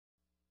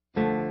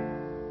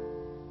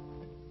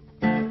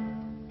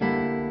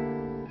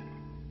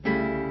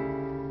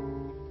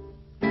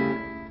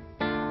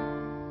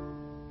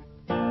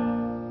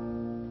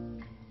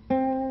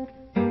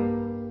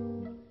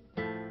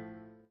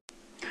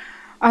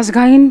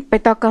Ազգային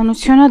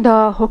պետականությունը դա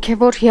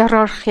հոգևոր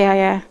հիերարխիա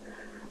է,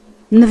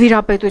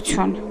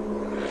 նվիրապետություն։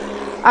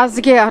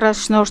 Ազգի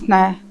առաջնորդն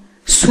է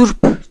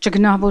սուրբ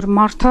ճգնավոր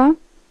մարդը,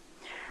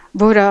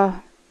 որը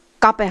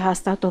կապ է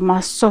հաստատում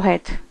Աստծո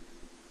հետ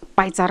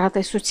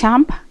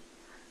պայծառատեսությամբ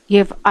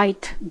եւ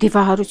այդ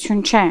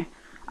դիվահարություն չէ,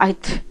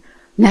 այդ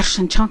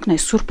ներշնչանքն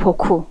է Սուրբ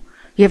Հոգու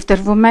եւ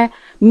տրվում է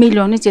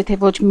միլիոնից,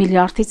 եթե ոչ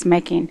միլիարդից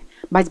մեկին,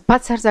 բայց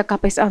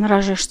բացարձակապես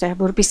անհրաժեշտ է,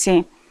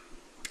 որպեսզի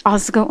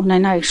ազգը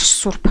ունենա իր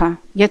սուրբը։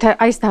 Եթե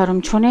այս դարում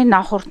չունի,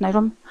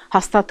 նախորդներում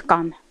հաստատ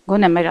կան,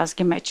 գոնե մեր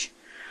ազգի մեջ։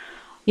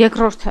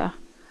 Երկրորդը,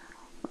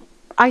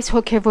 այս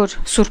հոգևոր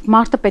սուրբ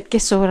մարդը պետք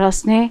է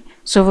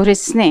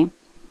սովորեցնի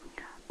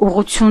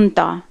ուղղություն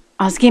տա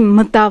ազգի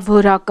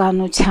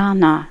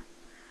մտավորականությանը,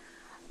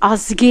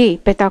 ազգի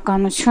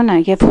պետականությունը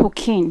եւ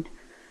հոգին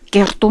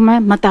կերտում է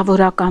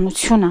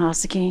մտավորականությունը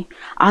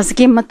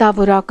ազգի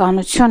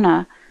մտավորականությունը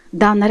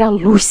դա նրա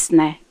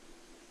լույսն է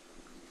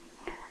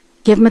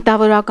եւ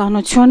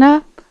մտավորականությունը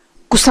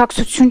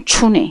կուսակցություն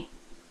չունի,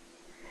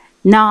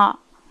 նա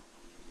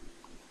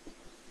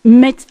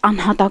մեծ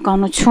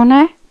անհատականություն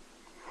է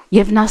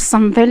եւ նա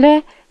սնվել է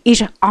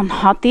իր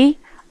անհատի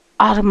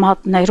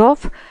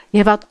արմատներով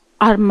եւ այդ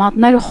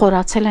արմատները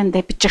խորացել են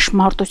դեպի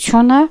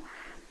ճշմարտությունը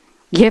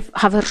եւ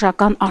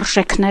հավերժական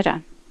արժեքները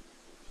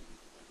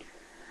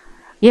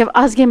եւ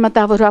ազգի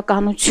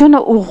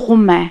մտավորականությունը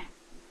ուղղում է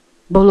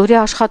բոլորի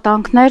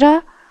աշխատանքները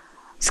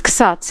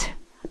սկսած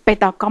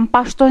պետական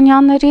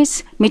պաշտոնյաներից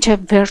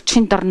մինչև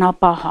վերջին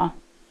դռնապահը։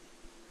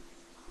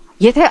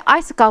 Եթե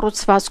այս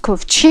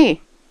կառուցվածքով չի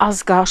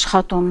ազգը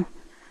աշխատում,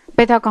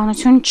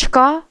 պետականություն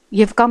չկա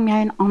եւ կա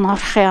միայն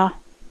անարխիա։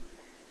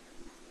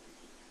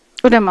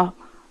 Ուրեմն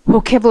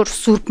հոգևոր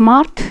սուրբ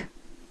մարդ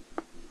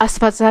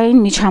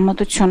աստվածային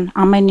միջամտություն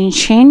ամեն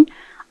ինչին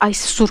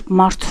այս սուրբ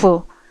մարդու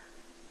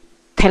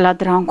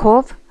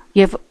թելադրանքով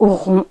եւ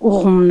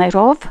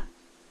ուղումներով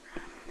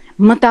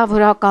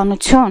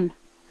մտավորականություն,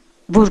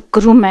 որ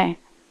գրում է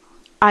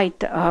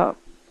այդ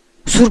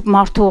սուրբ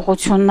մարդու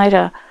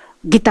ուղղությունները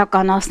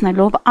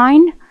գիտականացնելով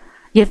այն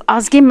եւ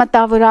ազգի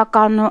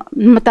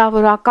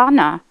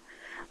մտավորականը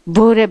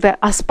որևէ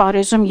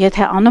ասպարեզում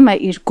եթե անում է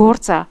իր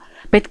գործը,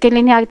 պետք է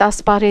լինի այդ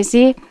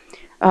ասպարեզի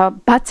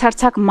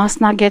բացարձակ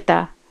մասնագետը,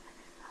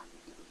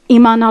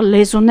 իմանալ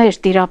լեզուներ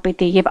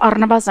տիրապետի եւ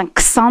առնվազն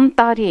 20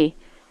 տարի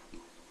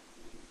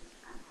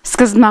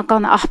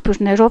սկզբնական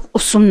աղբյուրներով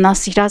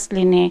ուսումնասիրած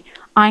լինի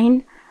այն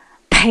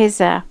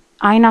թեզը,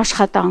 այն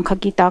աշխատանքը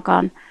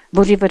գիտական,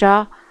 որի վրա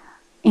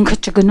ինքը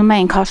չգնում է,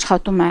 ինքը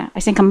աշխատում է,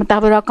 այսինքն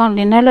մտավորական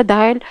լինելը դա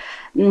էլ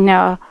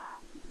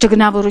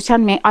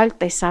ճգնավորության մի այլ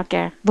տեսակ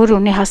է, որ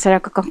ունի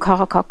հասարակական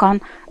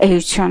քաղաքական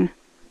էություն։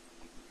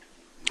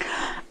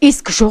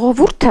 Իսկ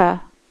ժողովուրդը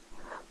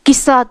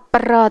կիսատ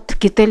պրատ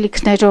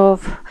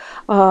գիտելիքներով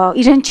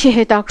իրեն չի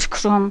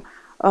հետաքրքրում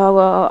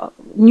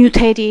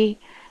նյութերի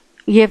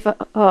եւ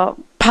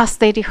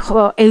փաստերի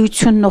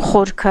էությունն ու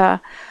խորքը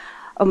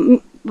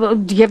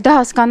եւ դա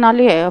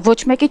հասկանալի է, ոչ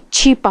մեկի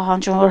չի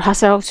պահանջում որ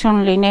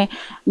հասարակություն լինի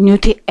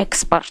նյութի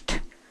էքսպերտ,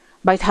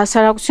 բայց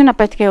հասարակությունը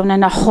պետք է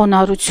ունենա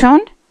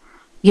խոնարհություն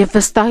եւ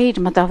վստահի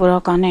իր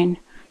մտավորականին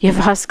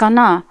եւ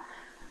հասկանա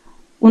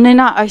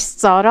ունենա այս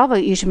ծարավը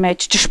իր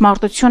մեջ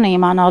ճշմարտությունը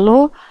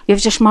իմանալու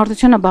եւ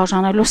ճշմարտությունը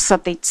բաժանելու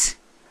ստից։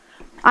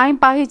 Այն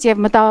պահից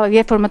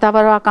երբ որ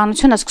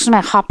մտավորականությունը սկսում է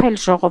խաբել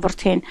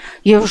ժողովրդին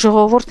եւ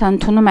ժողովուրդը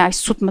ընդունում է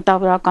այս սուտ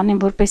մտավորականին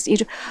որպես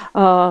իր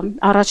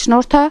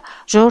առաջնորդը,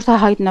 ժողովուրդը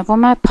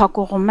հայտնվում է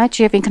փակուղու մեջ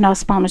եւ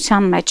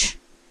ինքնասպանության մեջ։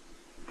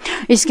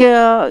 Իսկ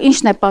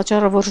ինչն է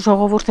պատճառը, որ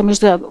ժողովուրդը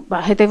միշտ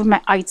հետևում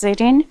է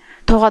այծերին,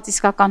 թողած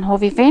իսկական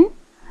հովիվին,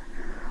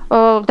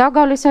 դա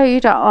գալիս է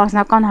իր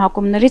անձնական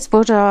հակումներից,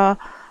 որ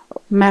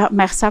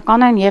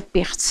մեղսական են եւ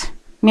պիղծ։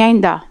 Միայն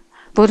դա,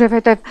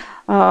 որովհետեւ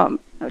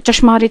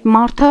ճշմարիտ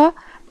մարդը,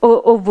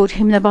 ով որ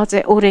հիմնված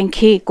է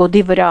օրենքի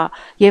կոդի վրա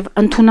եւ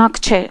ընդունակ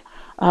չէ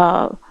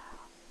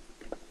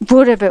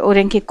որևէ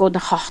օրենքի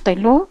կոդը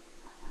խախտելու,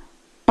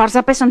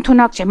 պարզապես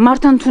ընդունակ չէ,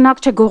 մարդը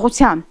ընդունակ չէ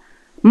գողության,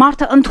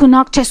 մարդը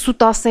ընդունակ չէ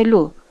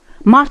սուտասելու,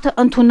 մարդը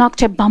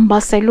ընդունակ չէ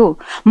բամբասելու,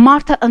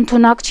 մարդը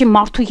ընդունակ չի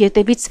մարդու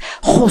ետևից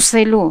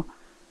խոսելու,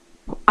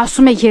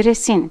 ասում է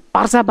երեսին,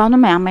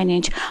 պարզաբանում է ամեն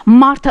ինչ,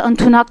 մարդը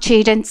ընդունակ չէ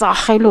իրեն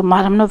ծախելու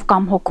մարմնով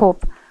կամ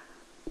հոգով,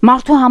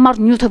 մարդու համար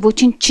նյութը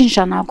ոչինչ չի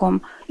նշանակում,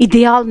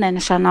 իդեալն է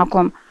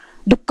նշանակում,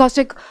 դուք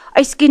կասեք,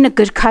 այս կինը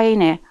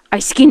գրքային է,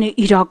 այս կինը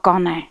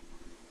իրական է,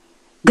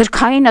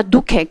 գրքայինը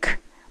դուք եք,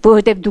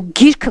 որովհետև դուք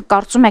գիրքը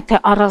կարծում եք, թե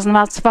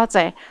առանձնացված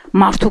է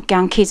մարդու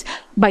կյանքից,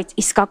 բայց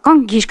իսկական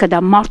գիրքը դա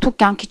մարդու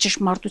կյանքի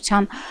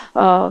ճշմարտության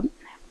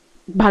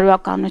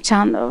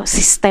բարոյականության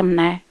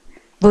սիստեմն է,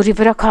 որի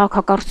վրա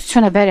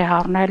քաղաքակրթությունը վեր է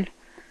առնել։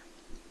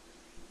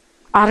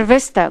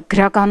 Արվեստը,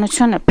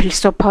 գրականությունը,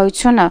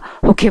 փիլիսոփայությունը,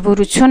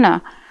 հոգևորությունը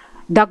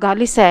դա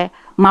գալիս է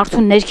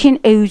մարդու ներքին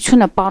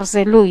էությունը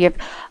պարզելու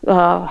եւ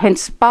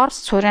հենց պարզ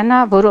ծորենը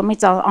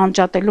որոմից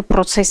անջատելու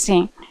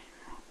process-ին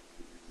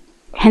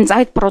հենց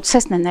այդ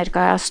process-ն է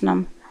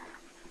ներկայացնում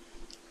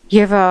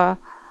եւ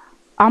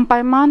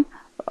անպայման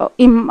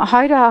իմ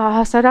հայրը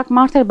հասարակ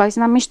մարդ էր, բայց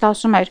նա միշտ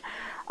ասում էր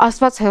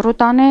Աստված հեռու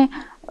տանի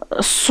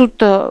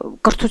սուտ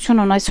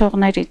կրթություն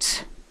ունեցողներից։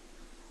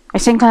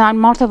 Այսինքն այն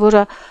մարդը,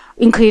 որը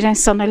ինքը իրեն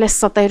սնել է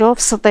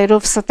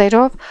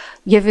ստերով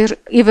եւ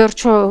ի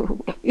վերջո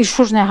իր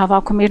շուրջն է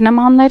հավաքում իր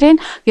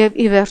նմաններին եւ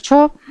ի վերջո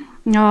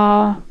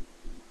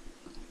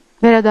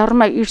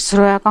վերադառնում է իր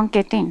զրոյական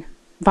կետին,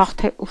 վաղ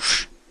թե ուշ։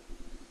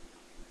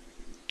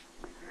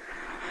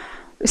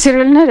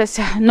 Սիրելիներս,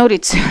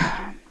 նորից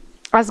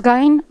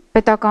ազգային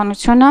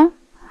պետականությունը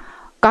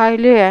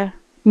կարելի է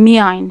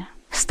միայն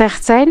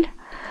ստեղծել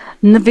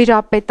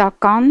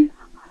նվիրապետական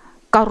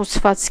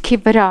կառուցվածքի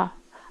վրա,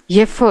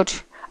 երբ որ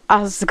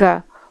ազգը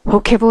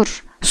հոգևոր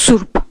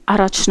սուրբ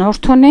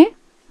առաջնորդ ունի,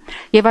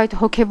 եւ այդ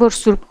հոգևոր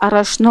սուրբ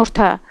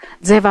առաջնորդը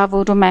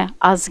ձևավորում է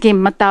ազգի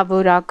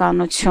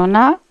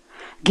մտավորականությունը,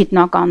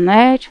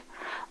 գիտնականներ,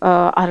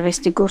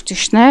 արվեստի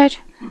գործիչներ,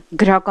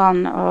 գրական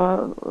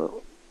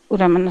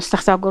ուրեմն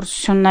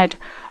ստեղծագործություններ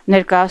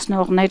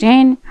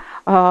ներկայացնողներին,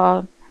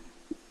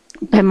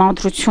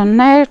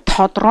 բեմադրություններ,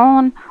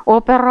 թատրոն,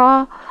 օպերա,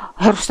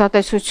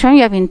 հեռուստատեսություն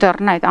եւ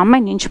ինտերնետ,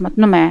 ամեն ինչ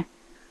մտնում է,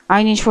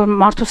 այն ինչ որ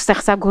մարդու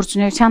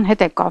ստեղծագործունեության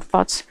հետ է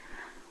կապված։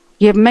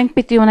 Եվ մենք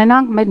պիտի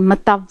ունենանք մեր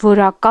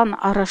մտավորական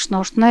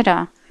առաջնորդները,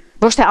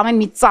 ոչ թե ամեն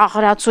մի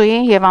ծաղրացուի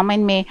եւ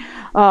ամեն մի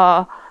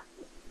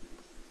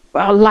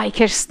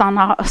լայքեր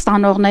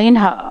ստանողներին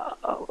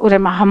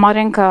ուրեմն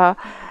համարենք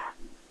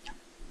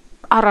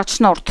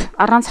առաջնորդ,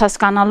 առանց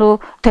հասկանալու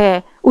թե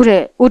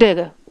ուր է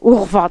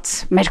ուղված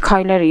մեր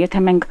քայլերը,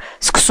 եթե մենք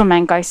սկսում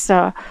ենք այս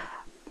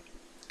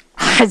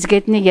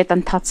խեցգետնի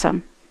ետընթացը։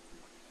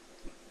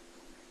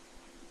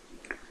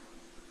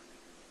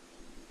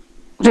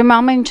 Ուրեմն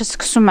ամեն ինչը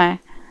սկսում է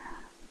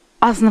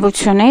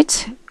ազնվությունից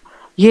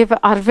եւ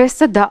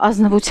արվեստը դա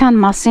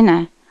ազնվության մասին է։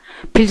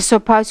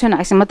 Փիլիսոփայությունը,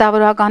 այս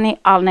մտավորականի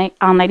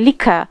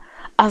անելիքը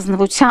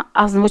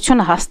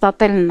ազնվությունը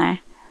հաստատելն է։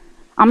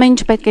 Ամեն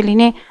ինչ պետք է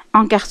լինի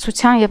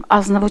անկեղծության եւ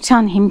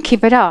ազնվության հիմքի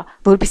վրա,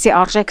 որպեսզի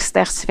արժեք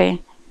ստեղծվի։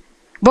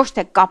 Ոչ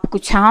թե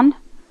կապկության,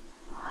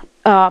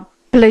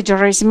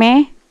 plagiarism-ի,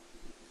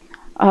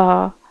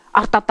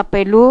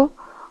 արտատպելու,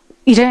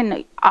 իրեն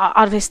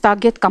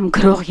արվեստագետ կամ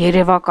գրող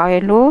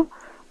երևակայելու,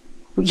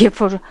 երբ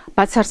որ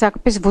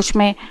բացարձակապես ոչ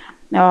մի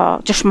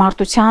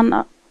ճշմարտության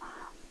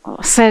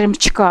սերմ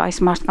չկա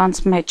այս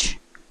մարդկանց մեջ,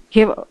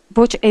 եւ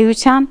ոչ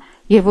էության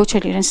եւ ոչ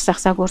էլ իրենց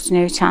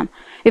ստեղծագործունեության։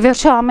 Ի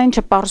վերջո ամեն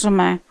ինչը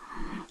պարզում է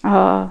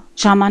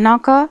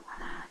ժամանակը,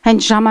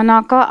 հենց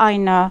ժամանակը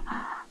այն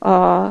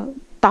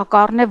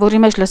տակառն է, որի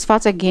մեջ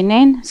լսված է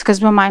գինին,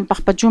 սկզբում այն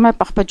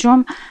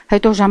պղպջում,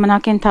 հետո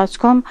ժամանակի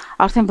ընթացքում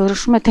արդեն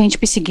որոշում է թե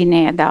ինչպիսի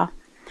գինի է դա։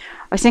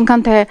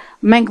 Այսինքն թե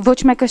մենք ոչ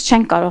մեկս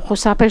չենք կարող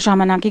խուսափել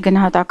ժամանակի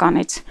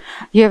գնահատականից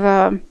եւ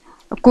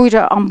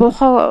կույրը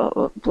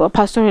ամբողջը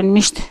փաստորեն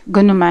միշտ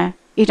գնում է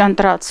իր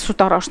ընտրած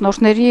սուտ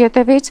առաջնորդների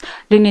հետևից,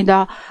 լինի դա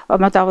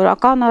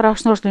մտավորական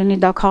առաջնորդ, լինի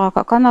դա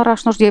քաղաքական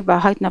առաջնորդ եւ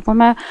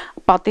հայտնվում է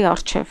պատի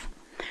առջև։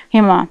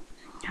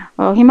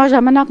 Հիմա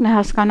ժամանակն է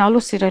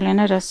հասկանալու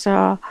սիրելիներս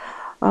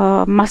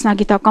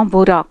մասնագիտական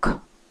որակ,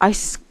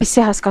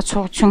 այսպիսի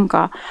հասկացողություն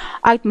կա,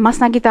 այդ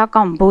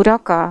մասնագիտական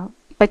որակը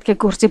պետք է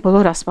գործի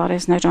բոլոր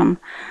ասպարեզներում,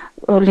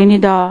 լինի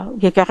դա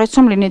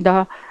եկեղեցում, լինի դա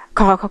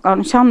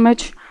քաղաքականության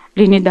մեջ,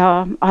 լինի դա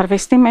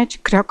արվեստի մեջ,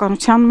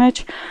 գրականության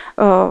մեջ,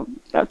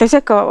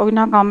 տեսեք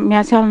օրինակ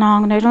Միացյալ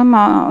Նահանգներում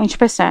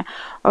ինչպես է,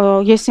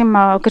 ես իմ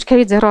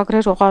գրքերի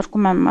ձեռագրեր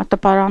ուղարկում եմ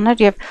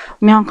տպարաններ եւ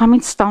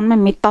միանգամից ստանում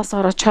եմ մի 10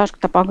 առաջարկ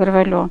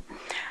տպագրվելու,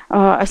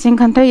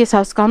 այսինքն թե ես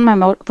հասկանում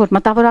եմ որ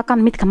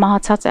մտավորական միտքը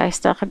մահացած է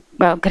այստեղ,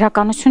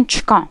 գրականություն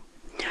չկա,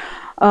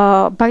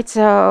 բայց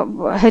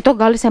հետո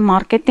գալիս է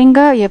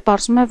մարքեթինգը եւ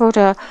պարզվում է որ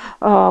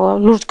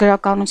լուրջ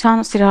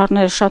գրականության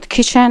սիրահարները շատ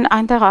քիչ են,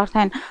 այնտեղ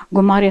արդեն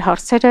գումարի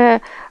հարցեր է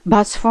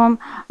բացվում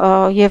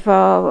եւ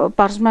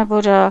պարզվում է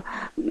որ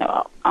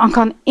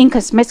անգամ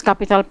ինքս մեծ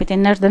կապիտալ պիտի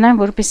ներդնեմ,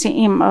 որպեսզի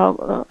իմ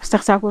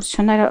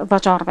ստեղծագործությունները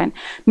վաճառվեն։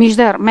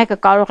 Մինչդեռ մեկը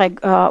կարող է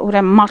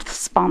ուրեմն մարդ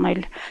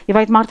սպանել եւ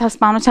այդ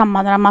մարդասպանության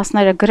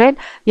մանրամասները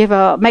գրել եւ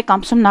մեկ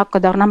ամսում նա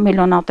կդառնա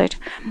միլիոնատեր։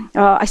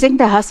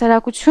 Այսինքն թե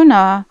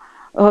հասարակությունը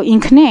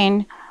ինքնին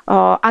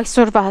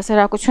այսօրվա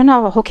հասարակությունը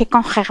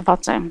հոգեկան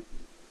խեղված է։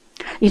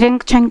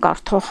 Իրենք չեն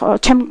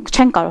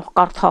կարող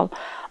կարդալ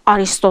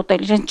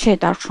Արիստոտել, իրենք չի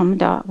դարձում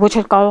դա, ոչ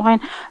էլ կարող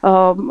են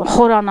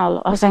խորանալ,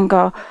 ասենք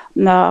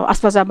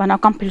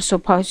աստվածաբանական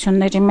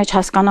փիլիսոփայությունների մեջ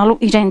հասկանալու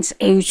իրենց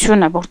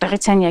էությունը,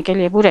 որտեղից են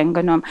եկել եւ ուր են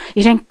գնում։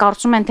 Իրենք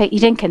կարծում են թե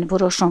իրենք են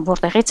որոշում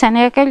որտեղից են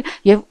եկել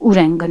եւ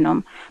ուր են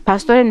գնում։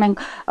 Փաստորեն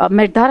մենք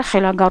մեր դարը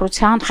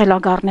խելագարության,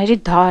 խելագարների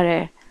դար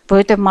է,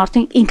 որովհետև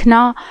մարդիկ ինքնա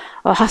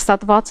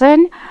հաստատված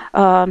են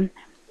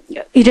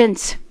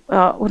իրենց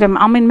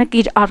ուրեմն ամեն մեկ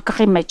իր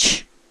արկղի մեջ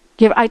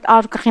եւ այդ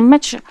արկղի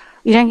մեջ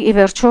իրենք ի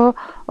վերջո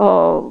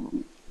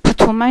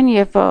փթում են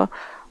եւ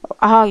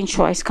ահա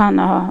ինչու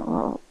այսքան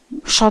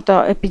շատ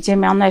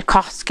էպիդեմիաներ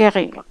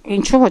քաղցկեղի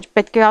ինչու ոչ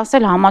պետք է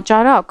ասել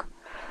համաճարակ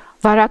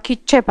վարակիչ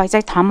չէ բայց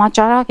այդ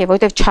համաճարակ է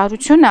որովհետեւ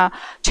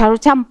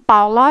չարության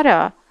պալարը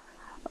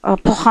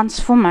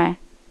փոխանցվում է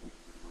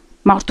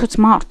մարդուց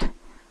մարդ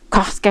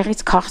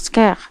քաղցկեղից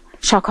քաղցկեղ,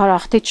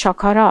 շաքարախտից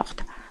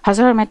շաքարախտ,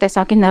 հազար մեկ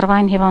տեսակի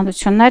ներվային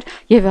հիվանդություններ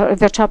եւ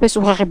վերջապես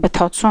ուղեղի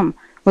բթացում,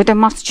 որտեղ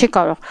մարդ չի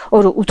կարող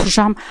օրը 8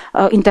 ժամ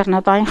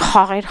ինտերնետային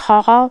խաղեր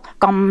խաղալ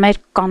կամ մեր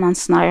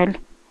կանանց նայել։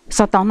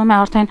 Սա տանում է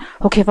արդեն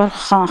հոգեվար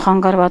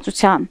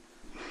խանգարվածության։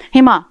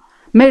 Հիմա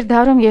մեր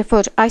դարում, երբ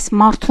որ այս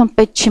մարդուն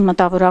պետք չի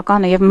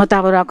մտավորականը եւ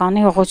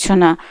մտավորականի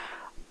ուղղությունը,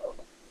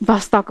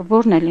 վաստակը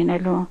ո՞րն է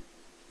լինելու։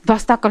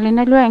 Վաստակը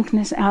լինելու է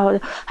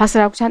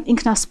հասարակության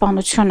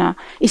ինքնասպանությունը։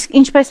 Իսկ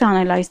ինչպես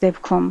անել այս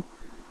դեպքում։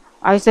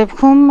 Այս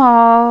դեպքում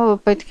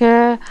պետք է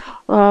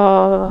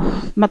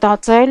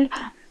մտածել,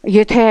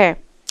 եթե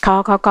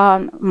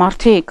քաղաքական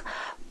մարդիկ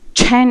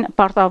չեն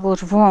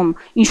պարտավորվում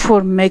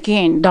ինչ-որ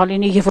մեկին, դա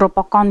լինի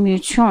Եվրոպական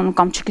միություն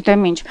կամ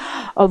չգիտեմ ինչ,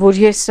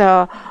 որ ես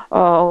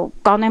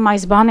կանեմ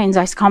այս բանը, ինձ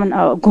այսքան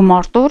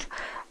գումար տուր,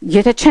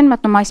 եթե չեն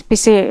մտնում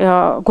այսպիսի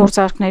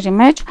գործարքների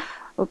մեջ,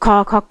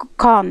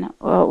 քաղաքական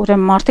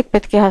ուրեմն մարդիկ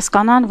պետք է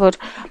հասկանան, որ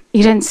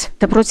իրենց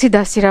դպրոցի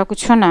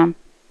դաստիարակությունը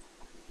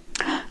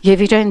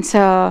եւ իրենց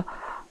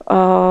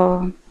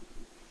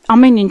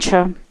ամեն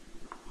ինչը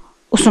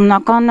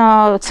ուսումնական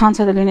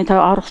ցանցը լինի, թե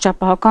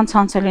առողջապահական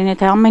ցանցը լինի,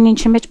 թե ամեն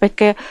ինչի մեջ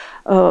պետք է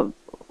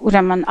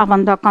ուրեմն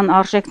ավանդական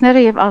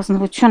արժեքները եւ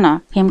ազնվությունը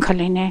հիմքը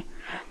լինի։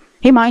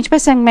 Հիմա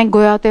ինչպես ենք մենք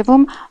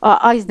գոյատևում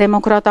այս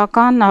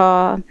դեմոկրատական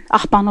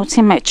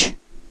աղբանոցի մեջ,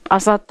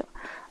 ազատ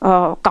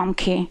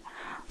կամքի,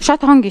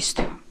 շատ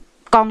հանգիստ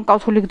կան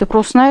կաթոլիկ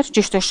դպրոցներ,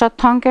 ճիշտ է, շատ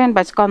թանկ են,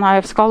 բայց կա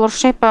նաև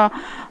scholarship-ը,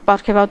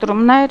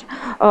 պարգևատրումներ,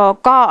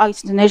 կա այս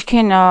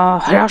ներքին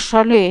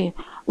հրաշալի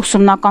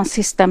ուսումնական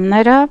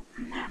սիստեմները,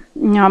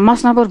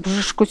 մասնավոր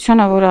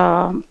բժշկությունը, որը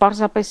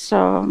պարզապես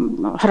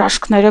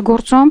հրաշքներ է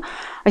գործում,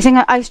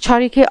 այսինքն այս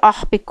չարիքի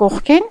աղբի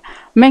կողքին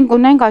մենք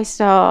ունենք այս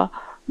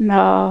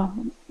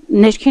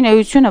ներքին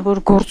էությունը,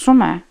 որ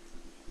գործում է։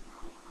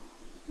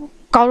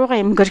 Կարող է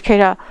իմ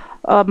գրքերը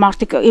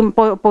մարդիկ իմ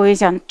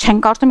պոեզիան չեն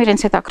կարդում,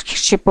 իրենց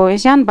հետաքրքիր չի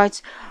պոեզիան, բայց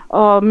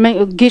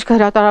գիրքը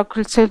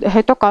հրատարակելուց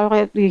հետո կարող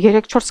է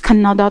 3-4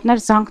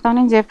 քննադատներ զանգ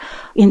տան ինձ եւ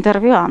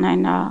ինտերվյու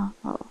անեն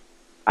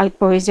այդ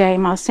պոեզիայի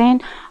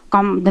մասին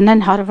կամ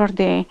դնեն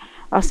Հարվարդի,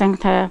 ասենք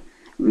թե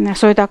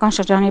սովետական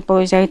շրջանի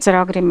պոեզիայի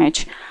ծրագրի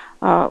մեջ։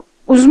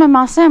 Ուզում եմ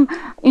ասեմ,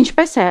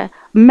 ինչպես է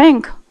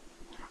մենք,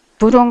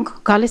 որոնք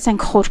գալիս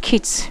ենք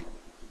խորքից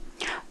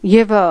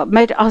եւ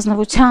մեր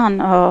ազնվության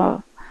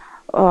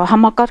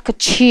համակարգը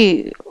չի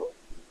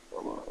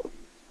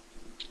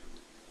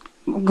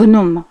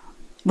գնում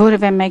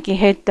որևէ մեկի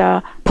հետ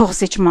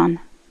փոխզիջման,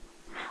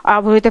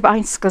 որովհետև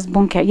այն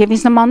սկզբունք է, եւ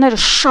ինձ նմանները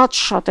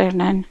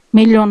շատ-շատերն են,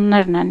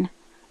 միլիոններն են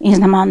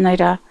ինձ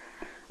նմանները,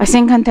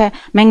 այսինքն թե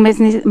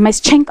մենք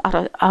մեզ չենք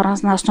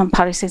առանձնացնում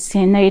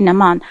փարիսեցիների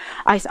նման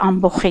այս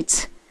ամբողից,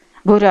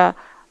 որը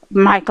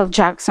Michael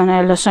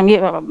Jackson-ը լսում,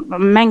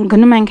 մենք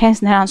գնում ենք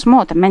հենց նրանց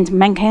մոտ,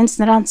 մենք հենց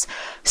նրանց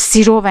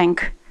սիրով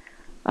ենք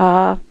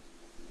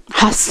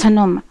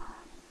հասցնում,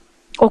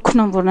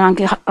 օգնում, որ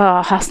նրանք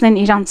հասնեն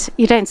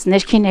իրենց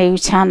ներքին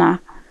էությանը։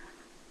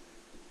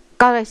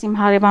 Կար այս իմ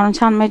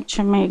հարևանության մեջ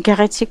մի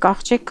գեղեցիկ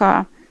աղջիկ,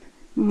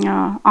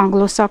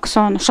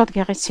 անգլոսաքսոն, շատ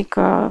գեղեցիկ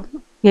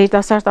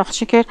երիտասարդ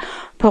աղջիկ էր,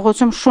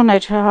 փողոցում շուն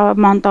էր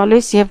ման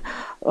տալիս եւ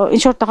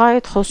ինչ որ տղայի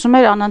հետ խոսում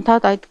էր,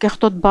 անընդհատ այդ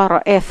կեղտոտ բառը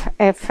F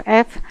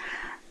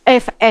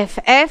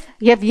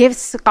եւ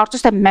ես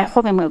կարծես թե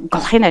մեխով իմ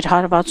գլխին էր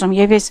հարվածում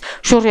եւ ես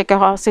շուռ եկա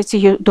ասեցի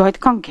դու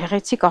այդքան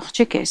գեղեցիկ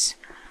աղջիկ ես,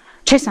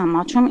 չես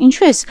ամաչում,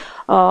 ինչու ես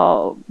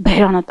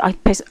բերանդ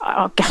այդպես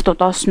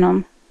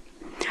կեղտոտացնում։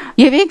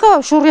 Եվ ինքը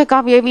շուռ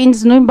եկավ եւ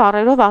ինձ նույն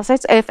բառերով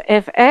ասեց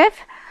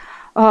F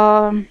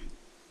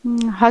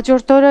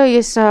հաջորդ օրը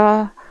ես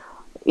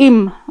իմ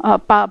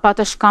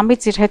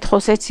պատշգամբից իր հետ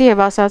խոսեցի եւ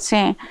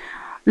ասացի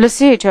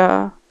լսիր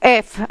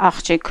F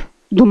աղջիկ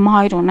դու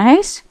մայր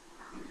ունես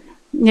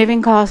եւ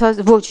ինքը ասաց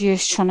ոչ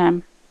ես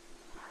չունեմ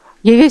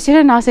եւ ես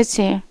իրեն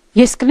ասեցի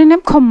ես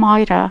կլինեմ քո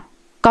մայրը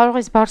կարող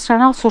ես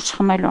բարձրանալ սուրճ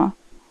խմելու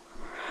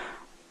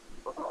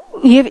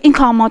եւ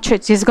ինքը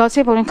ամաչեց ես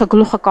զգացի որ ինքը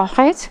գլուխը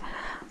կախեց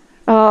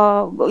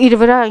իր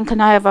վրա ինքը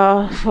նաեւ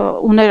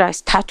ուներ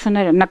այս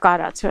թաթուները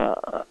նկարած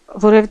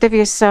որովհետեւ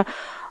ես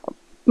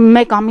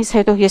մեկ ամիս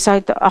հետո ես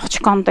այդ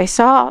աղջկան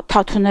տեսա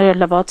թաթուները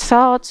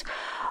լվացած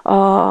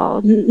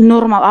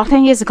նորմալ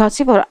արդեն ես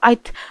զգացի որ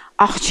այդ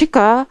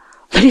աղջիկը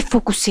լրիվ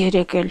ֆոկուսի էր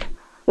եկել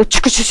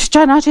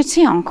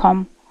չճանաչեցի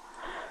անգամ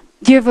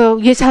եւ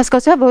ես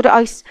հասկացա որ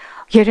այս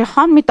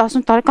երեխան մի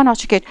 18 տարեկան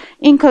աղջիկ էր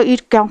ինքը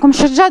իր կյանքում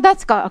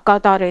շրջադարձ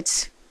կատարեց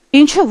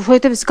ինչու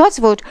որովհետեւ զգաց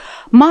որ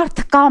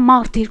մարդ կա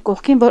մարդ իր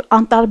կողքին որ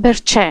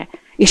անտարբեր չէ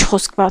իր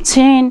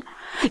խոսքվածին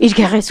իր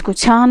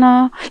գեղեցկությանը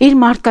իր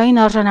մարդկային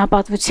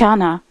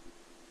արժանապատվությանը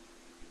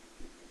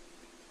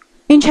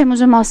ինչ եմ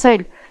ուզում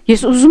ասել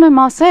ես ուզում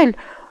եմ ասել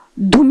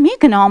դու մի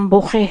գնա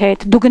ամբողի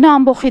հետ դու գնա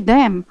ամբողի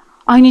դեմ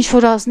այնինչ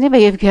որ ազնիվ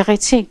է եւ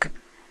գեղեցիկ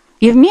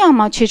եւ մի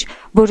ամաչիր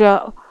որ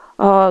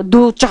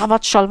դու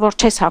ճաղված շալվար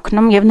չես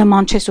հագնում եւ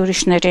նման չես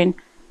ուրիշներին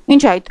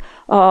ինչ այդ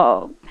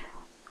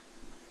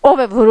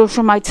ով է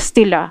որոշում այդ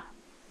ստիլը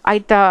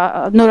այդ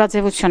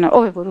նորաձևությունը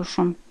ով է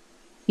որոշում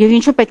եւ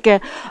ինչու պետք է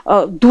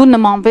դու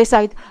նմանվես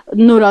այդ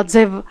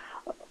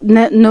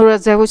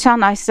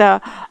նորաձևության այս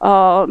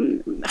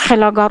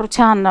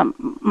խելագարության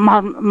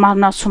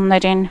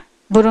մարմնասումներին,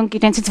 որոնք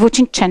իրենցից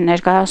ոչինչ չեն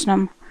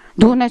ներկայացնում։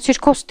 Դու ունեցիր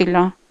քո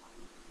ստիլը,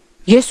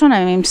 ես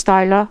ունեմ իմ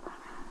ստայլը,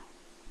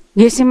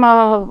 ես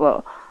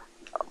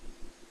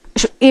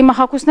իմ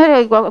հագուստները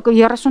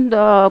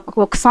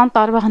 30-20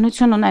 տարվա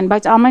հնություն ունեն,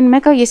 բայց ամեն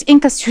մեկը ես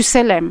ինքս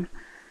հյուսել եմ,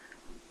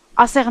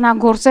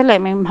 ասեղնագործել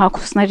եմ իմ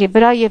հագուստների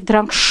վրա եւ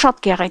դրանք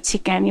շատ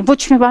գեղեցիկ են։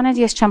 Ոչ մի բան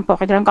ես չեմ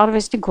փոխել, դրանք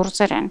արվեստի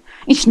գործեր են։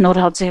 Ինչ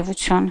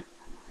նորաձևություն։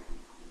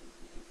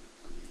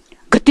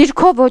 Գտիր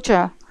քո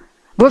ոճը,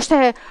 ոչ թե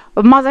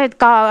մազայդ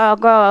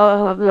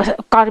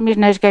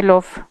կարմիր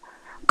ներկելով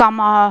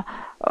կամ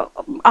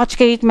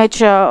աչքերիդ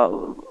մեջ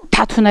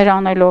թաթուներ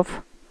անելով։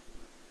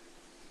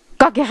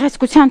 Կա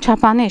գեղեցկության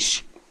չափանիշ։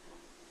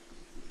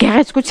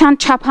 Գեղեցկության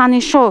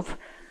չափանիշով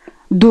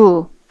դու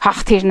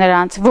հաղթիր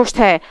նրանց, ոչ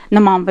թե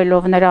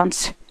նմանվելով նրանց։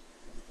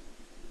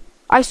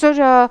 Այսօր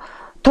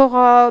թող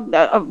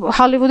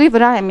Հոլիվուդի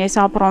վրա եմ ես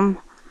ապրում,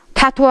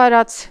 թաթու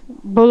արած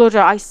բոլոր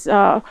այս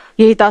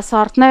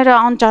երիտասարդները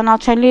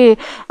անճանաչելի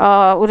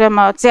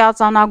ուրեմն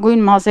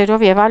ծիածանագույն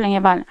մազերով եւ այլն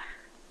եւ այլն։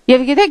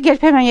 Եվ գիտեք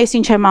երբեմն ես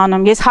ինչ եմ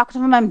անում, ես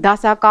հագնում եմ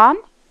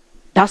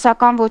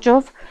դասական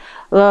ոճով,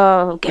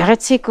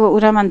 գեղեցիկ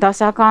ուրեմն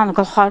դասական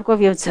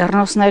գլխարկով եւ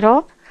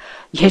ձեռնոցներով,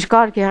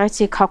 երկար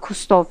գեղեցիկ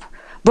հագուստով,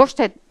 ոչ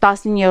թե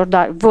 19-րդ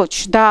դար, ոչ,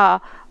 դա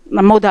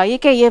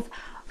մոդայիկ է եւ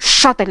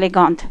շատ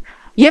էլեգանտ։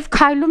 Եվ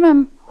քայլում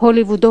եմ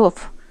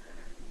Հոլիվուդով։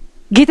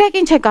 Գիտեք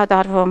ինչ է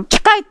կատարվում։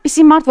 Չկա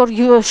այդպիսի մարդ,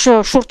 որ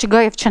շուրջ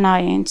գա եւ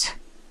չնայի ինձ։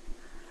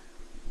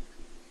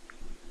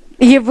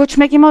 Եվ ոչ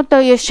մեկի մոտ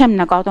ես չեմ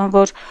նկատում,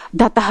 որ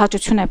դա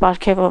տհաճություն է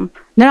պարգևում։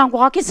 Նրանք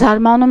ուղղակի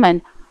զարմանում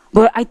են,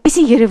 որ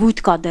այդպիսի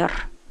երևույթ կա դեռ։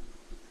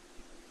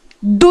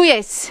 Դու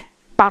ես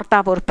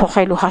պարտավոր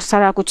փոխելու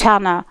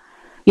հասարակությանը,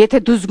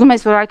 եթե դու զգում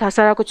ես, որ այդ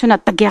հասարակությունը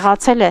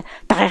տգեղացել է,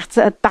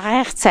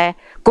 տղեղից է,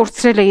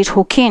 կորցրել է իր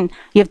հոգին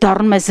եւ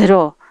դառնում է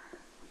զրո։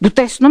 Դու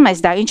տեսնում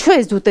ես դա, ինչու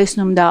ես դու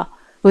տեսնում դա,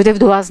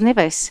 որովհետեւ դու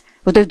ազնիվ ես,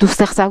 որովհետեւ դու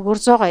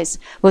ստեղծագործող ես,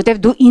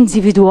 որովհետեւ դու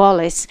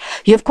ինդիվիդուալ ես,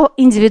 եւ քո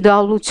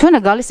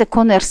ինդիվիդուալությունը գալիս է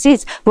քո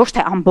ներսից, ոչ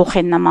թե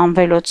ամբողջին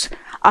նմանվելուց։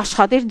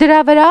 Աշխատիր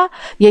դրա վրա,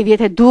 եւ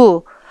եթե դու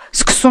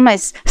սկսում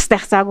ես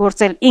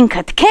ստեղծագործել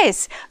ինքդ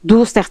քեզ,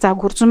 դու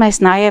ստեղծագործում ես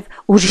նաև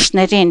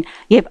ուրիշներին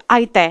եւ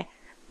այդ է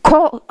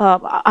քո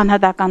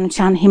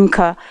անհատականության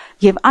հիմքը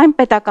եւ այն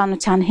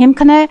պետականության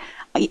հիմքն է,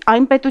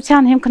 այն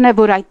պետության հիմքն է,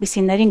 որ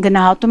այդպիսիներին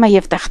գնահատում է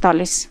եւ տեղ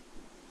տալիս։